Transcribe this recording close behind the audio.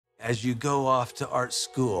As you go off to art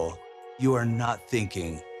school, you are not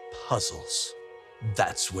thinking puzzles.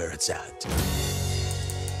 That's where it's at.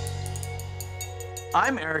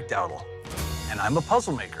 I'm Eric Dowdle, and I'm a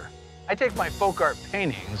puzzle maker. I take my folk art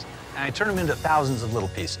paintings and I turn them into thousands of little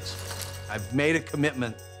pieces. I've made a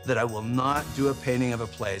commitment that I will not do a painting of a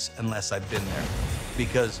place unless I've been there,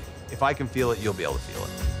 because if I can feel it, you'll be able to feel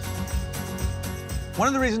it. One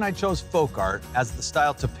of the reasons I chose folk art as the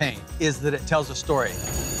style to paint is that it tells a story.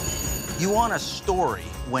 You want a story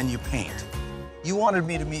when you paint. You wanted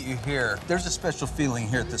me to meet you here. There's a special feeling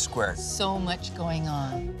here at the square. So much going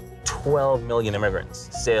on. 12 million immigrants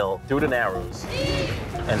sailed through the Narrows,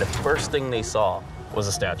 and the first thing they saw was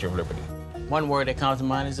a Statue of Liberty. One word that comes to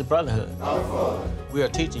mind is the brotherhood. We are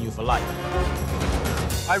teaching you for life.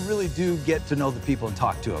 I really do get to know the people and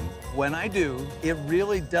talk to them. When I do, it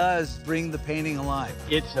really does bring the painting alive.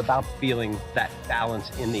 It's about feeling that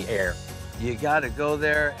balance in the air. You gotta go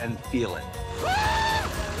there and feel it.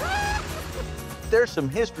 There's some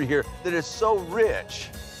history here that is so rich.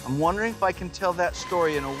 I'm wondering if I can tell that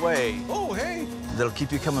story in a way, oh, hey, that'll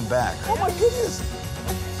keep you coming back. Oh, my goodness.